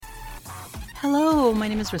Hello, my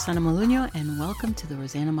name is Rosanna Molinho, and welcome to the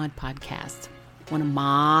Rosanna Mod Podcast. Want to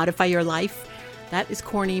modify your life? That is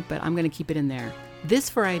corny, but I'm going to keep it in there.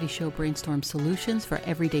 This variety show brainstorms solutions for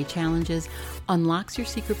everyday challenges, unlocks your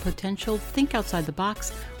secret potential, think outside the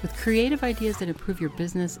box with creative ideas that improve your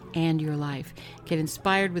business and your life. Get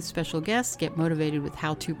inspired with special guests, get motivated with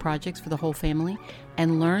how-to projects for the whole family,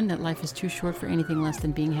 and learn that life is too short for anything less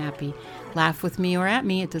than being happy. Laugh with me or at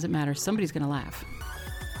me, it doesn't matter. Somebody's going to laugh.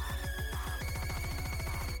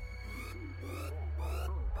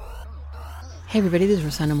 Hey everybody, this is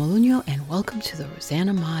Rosanna Molinho, and welcome to the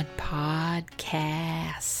Rosanna Mod Podcast.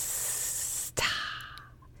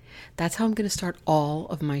 That's how I'm going to start all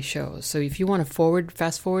of my shows. So if you want to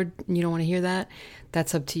fast forward, and you don't want to hear that,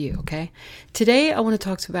 that's up to you, okay? Today I want to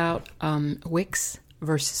talk about Wix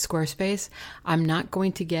versus Squarespace. I'm not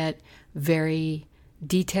going to get very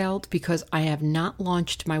detailed because I have not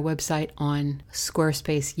launched my website on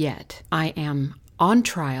Squarespace yet. I am on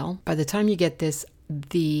trial. By the time you get this,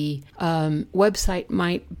 the website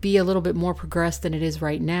might be a little bit more progressed than it is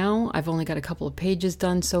right now. I've only got a couple of pages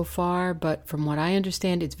done so far, but from what I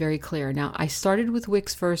understand, it's very clear. Now, I started with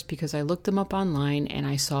Wix first because I looked them up online and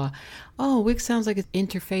I saw, Wix sounds like its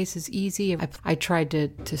interface is easy. I tried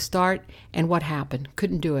to start, and what happened?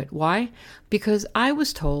 Couldn't do it. Why? Because I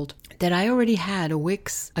was told that I already had a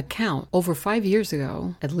Wix account over 5 years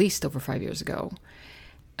ago, at least over 5 years ago,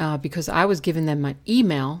 because I was giving them my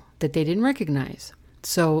email that they didn't recognize.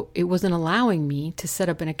 So it wasn't allowing me to set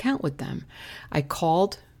up an account with them. I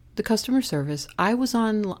called the customer service. I was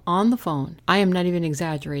on the phone. I am not even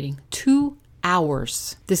exaggerating. 2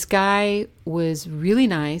 hours. This guy was really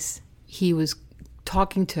nice. He was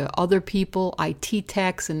talking to other people, IT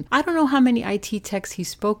techs, and I don't know how many IT techs he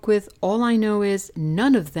spoke with. All I know is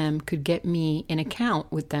none of them could get me an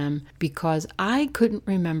account with them because I couldn't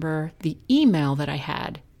remember the email that I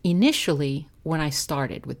had initially when I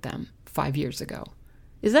started with them 5 years ago.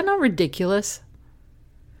 Is that not ridiculous?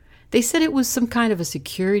 They said it was some kind of a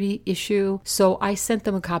security issue, so I sent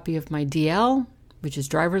them a copy of my DL, which is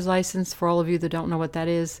driver's license for all of you that don't know what that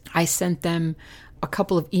is. I sent them a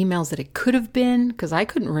couple of emails that it could have been, because I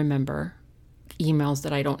couldn't remember emails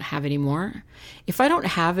that I don't have anymore. If I don't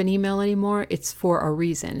have an email anymore, it's for a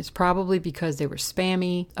reason. It's probably because they were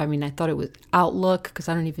spammy. I mean, I thought it was Outlook, because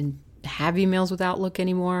I don't even have emails with Outlook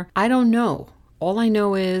anymore. I don't know. All I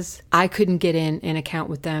know is I couldn't get in an account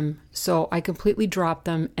with them, so I completely dropped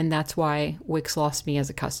them, and that's why Wix lost me as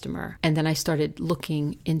a customer. And then I started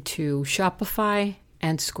looking into Shopify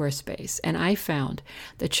and Squarespace, and I found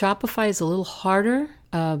that Shopify is a little harder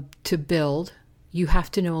to build. You have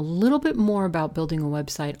to know a little bit more about building a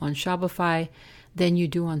website on Shopify than you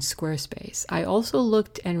do on Squarespace. I also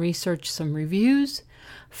looked and researched some reviews,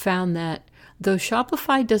 found that though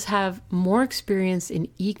Shopify does have more experience in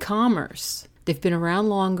e-commerce, they've been around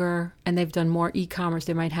longer and they've done more e-commerce.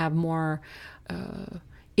 They might have more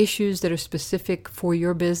issues that are specific for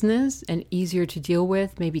your business and easier to deal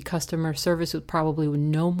with. Maybe customer service would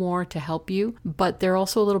know more to help you, but they're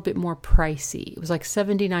also a little bit more pricey. It was like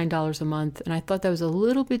 $79 a month, and I thought that was a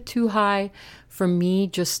little bit too high for me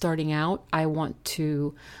just starting out. I want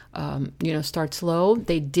to, start slow.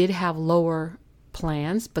 They did have lower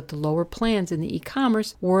plans, but the lower plans in the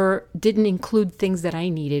e-commerce didn't include things that I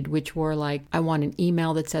needed, which were like, I want an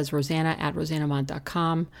email that says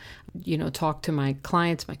rosanna@rosannamod.com, talk to my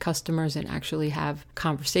clients, my customers, and actually have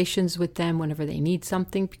conversations with them whenever they need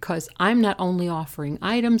something, because I'm not only offering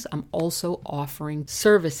items, I'm also offering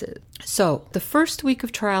services. So the first week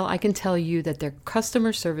of trial, I can tell you that their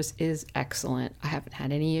customer service is excellent. I haven't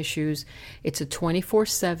had any issues. It's a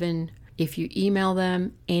 24/7. If you email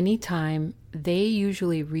them anytime, they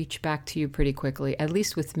usually reach back to you pretty quickly. At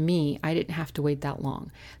least with me, I didn't have to wait that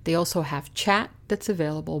long. They also have chat that's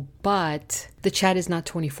available, but the chat is not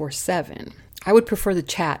 24/7. I would prefer the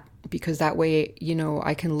chat because that way,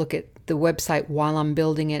 I can look at the website while I'm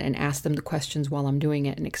building it and ask them the questions while I'm doing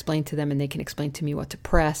it and explain to them, and they can explain to me what to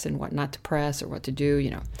press and what not to press or what to do,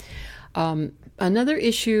 Another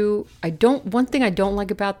issue, one thing I don't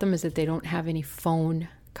like about them is that they don't have any phone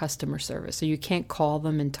customer service. So you can't call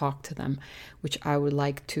them and talk to them, which I would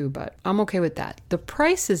like to, but I'm okay with that. The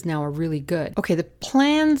prices now are really good. Okay, the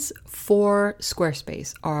plans for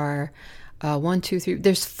Squarespace are 1, 2, 3.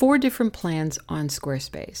 There's 4 different plans on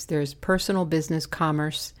Squarespace. There's personal, business,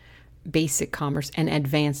 commerce, basic commerce, and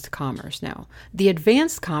advanced commerce. Now, the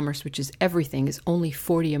advanced commerce, which is everything, is only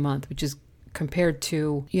 $40 a month, which is compared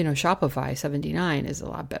to, Shopify, $79 is a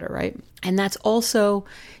lot better, right? And that's also,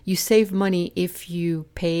 you save money if you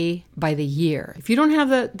pay by the year. If you don't have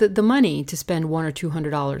the money to spend $100 or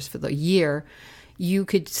 $200 for the year, you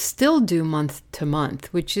could still do month to month,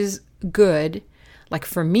 which is good. Like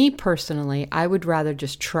for me personally, I would rather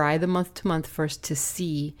just try the month to month first to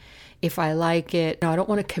see if I like it. No, I don't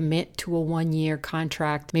want to commit to a 1-year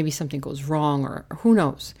contract. Maybe something goes wrong or who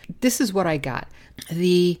knows. This is what I got.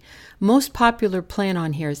 The most popular plan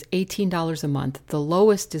on here is $18 a month. The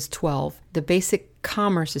lowest is $12. The basic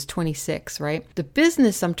commerce is $26, right? The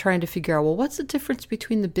business, I'm trying to figure out, well, what's the difference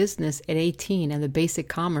between the business at $18 and the basic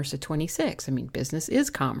commerce at $26? I mean, business is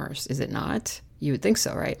commerce, is it not? You would think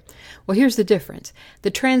so, right? Well, here's the difference. The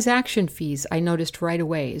transaction fees I noticed right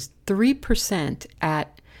away is 3%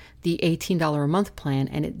 at the $18 a month plan,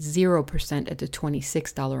 and it's 0% at the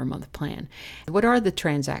 $26 a month plan. What are the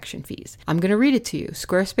transaction fees? I'm going to read it to you.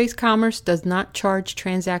 Squarespace Commerce does not charge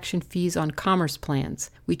transaction fees on commerce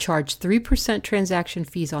plans. We charge 3% transaction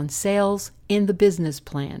fees on sales in the business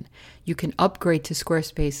plan. You can upgrade to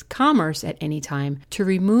Squarespace Commerce at any time to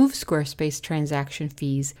remove Squarespace transaction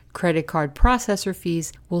fees. Credit card processor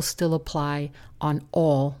fees will still apply on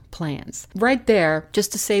all plans. Right there,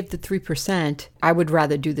 just to save the 3%, I would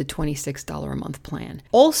rather do the $26 a month plan.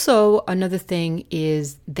 Also, another thing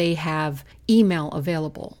is they have email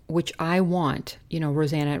available, which I want,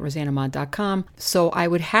 Rosanna at rosannamod.com. So I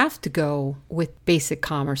would have to go with basic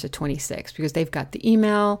commerce at 26 because they've got the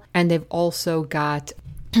email and they've also got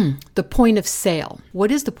the point of sale. What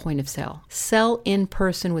is the point of sale? Sell in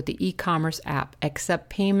person with the e-commerce app, accept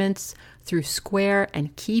payments through Square,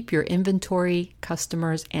 and keep your inventory,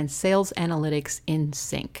 customers, and sales analytics in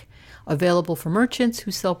sync. Available for merchants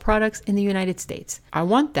who sell products in the United States. I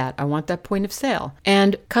want that. I want that point of sale.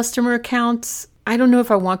 And customer accounts, I don't know if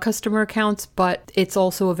I want customer accounts, but it's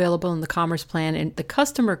also available in the commerce plan. And the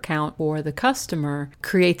customer account for the customer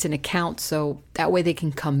creates an account so that way they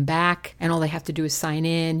can come back and all they have to do is sign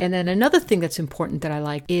in. And then another thing that's important that I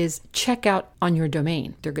like is checkout on your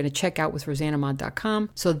domain. They're going to check out with rosannamod.com.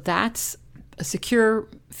 So that's a secure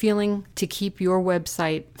feeling to keep your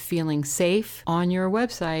website feeling safe. On your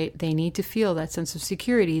website, they need to feel that sense of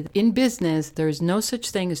security. In business, there is no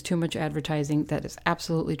such thing as too much advertising. That is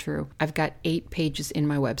absolutely true. I've got 8 pages in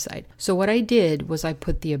my website. So what I did was I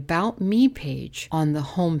put the About Me page on the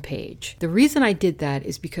home page. The reason I did that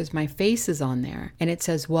is because my face is on there and it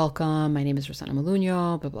says, welcome, my name is Rosanna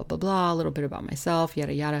Malugno, blah, blah, blah, blah, a little bit about myself,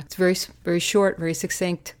 yada, yada. It's very, very short, very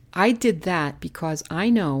succinct. I did that because I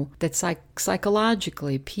know that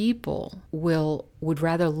psychologically people would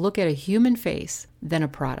rather look at a human face than a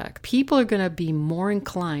product. People are going to be more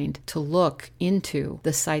inclined to look into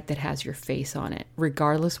the site that has your face on it,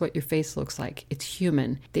 regardless what your face looks like. It's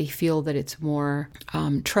human. They feel that it's more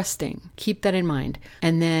trusting. Keep that in mind.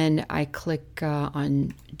 And then I click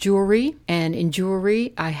on jewelry, and in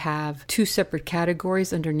jewelry I have 2 separate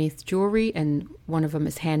categories underneath jewelry, and one of them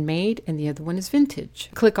is handmade and the other one is vintage.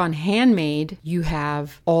 Click on handmade, you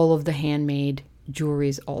have all of the handmade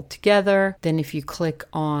jewelries all together. Then if you click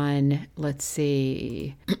on, let's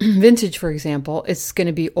see, vintage, for example, it's going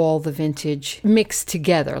to be all the vintage mixed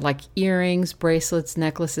together, like earrings, bracelets,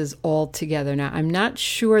 necklaces, all together. Now, I'm not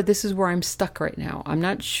sure, this is where I'm stuck right now. I'm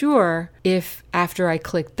not sure if after I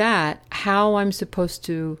click that, how I'm supposed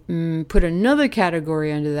to put another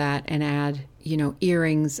category under that and add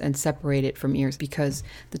earrings and separate it from ears, because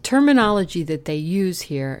the terminology that they use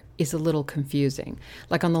here is a little confusing.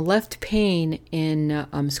 Like on the left pane in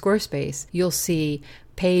Squarespace, you'll see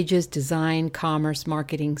pages, design, commerce,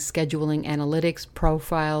 marketing, scheduling, analytics,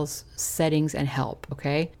 profiles, settings, and help,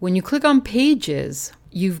 okay? When you click on pages,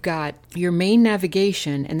 you've got your main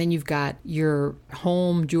navigation, and then you've got your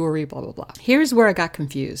home, jewelry, blah, blah, blah. Here's where I got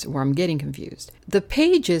confused, where I'm getting confused. The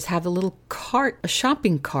pages have a little cart, a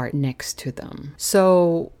shopping cart next to them.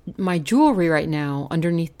 So my jewelry right now,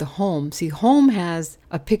 underneath the home, see, home has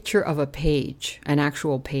a picture of a page, an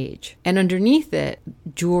actual page. And underneath it,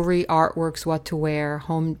 jewelry, artworks, what to wear,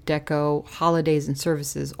 home deco, holidays and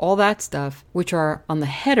services, all that stuff, which are on the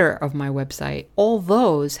header of my website, all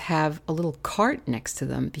those have a little cart next to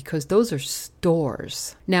them because those are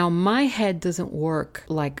stores. Now, my head doesn't work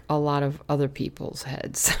like a lot of other people's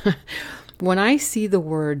heads. When I see the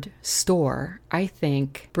word store, I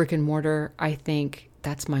think brick and mortar, I think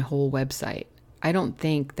that's my whole website. I don't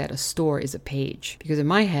think that a store is a page, because in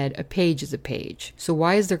my head, a page is a page. So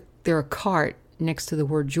why is there a cart next to the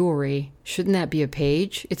word jewelry? Shouldn't that be a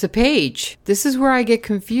page? It's a page. This is where I get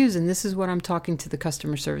confused, and this is what I'm talking to the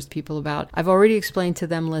customer service people about. I've already explained to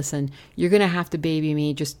them, listen, you're going to have to baby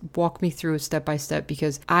me. Just walk me through it step by step,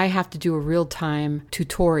 because I have to do a real-time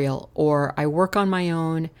tutorial, or I work on my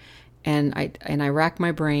own and I rack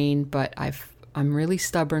my brain, but I'm really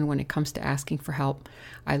stubborn when it comes to asking for help.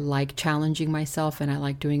 I like challenging myself and I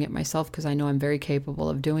like doing it myself because I know I'm very capable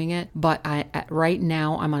of doing it. But right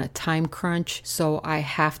now I'm on a time crunch, so I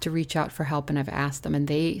have to reach out for help, and I've asked them, and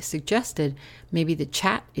they suggested maybe the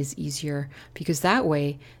chat is easier because that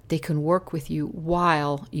way they can work with you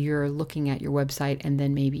while you're looking at your website, and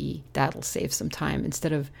then maybe that'll save some time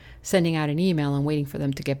instead of sending out an email and waiting for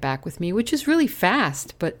them to get back with me, which is really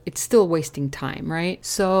fast, but it's still wasting time, right?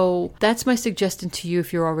 So that's my suggestion to you.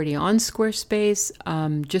 If you're already on Squarespace,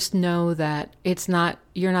 just know that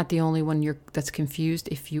you're not the only one that's confused.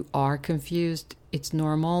 If you are confused, it's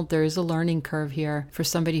normal. There is a learning curve here for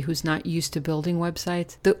somebody who's not used to building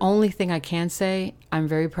websites. The only thing I can say, I'm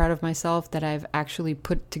very proud of myself that I've actually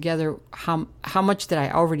put together how much that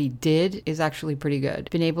I already did is actually pretty good.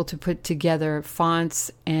 Been able to put together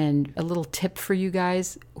fonts, and a little tip for you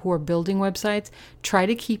guys who are building websites, try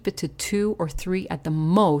to keep it to 2 or 3 at the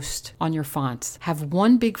most on your fonts. Have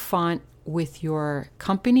one big font with your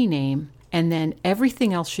company name, and then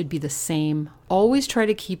everything else should be the same. Always try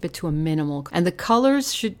to keep it to a minimal. And the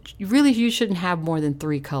colors you shouldn't have more than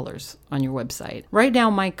 3 colors on your website. Right now,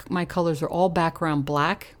 my colors are all background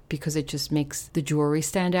black because it just makes the jewelry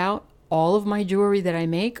stand out. All of my jewelry that I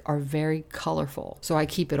make are very colorful. So I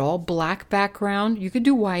keep it all black background. You could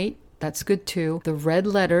do white. That's good too. The red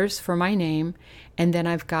letters for my name. And then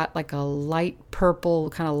I've got like a light purple,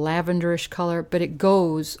 kind of lavenderish color, but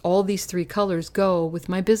all these 3 colors go with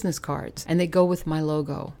my business cards and they go with my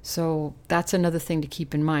logo. So that's another thing to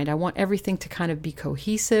keep in mind. I want everything to kind of be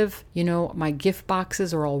cohesive. My gift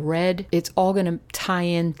boxes are all red. It's all going to tie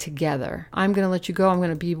in together. I'm going to let you go. I'm going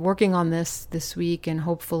to be working on this week and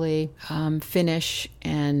hopefully finish.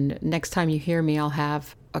 And next time you hear me, I'll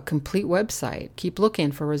have a complete website. Keep looking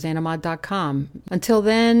for RosannaMod.com. Until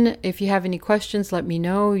then, if you have any questions, let me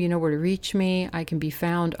know. You know where to reach me. I can be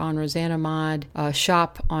found on Rosanna Mod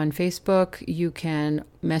shop on Facebook. You can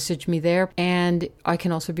message me there, and I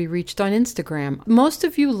can also be reached on Instagram. Most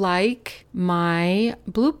of you like my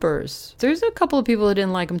bloopers. There's a couple of people that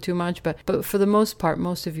didn't like them too much, but for the most part,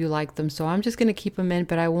 most of you like them. So I'm just going to keep them in,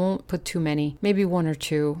 but I won't put too many, maybe 1 or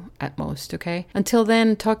 2 at most. Okay. Until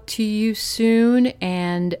then, talk to you soon,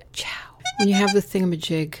 and ciao. When you have the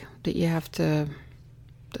thingamajig that you have to,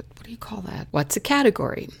 what do you call that? What's a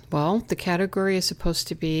category? Well, the category is supposed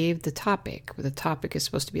to be the topic, or the topic is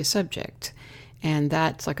supposed to be a subject. And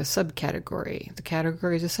that's like a subcategory. The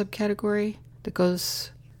category is a subcategory that goes,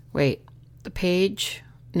 the page?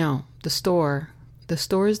 No, the store. The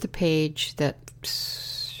store is the page that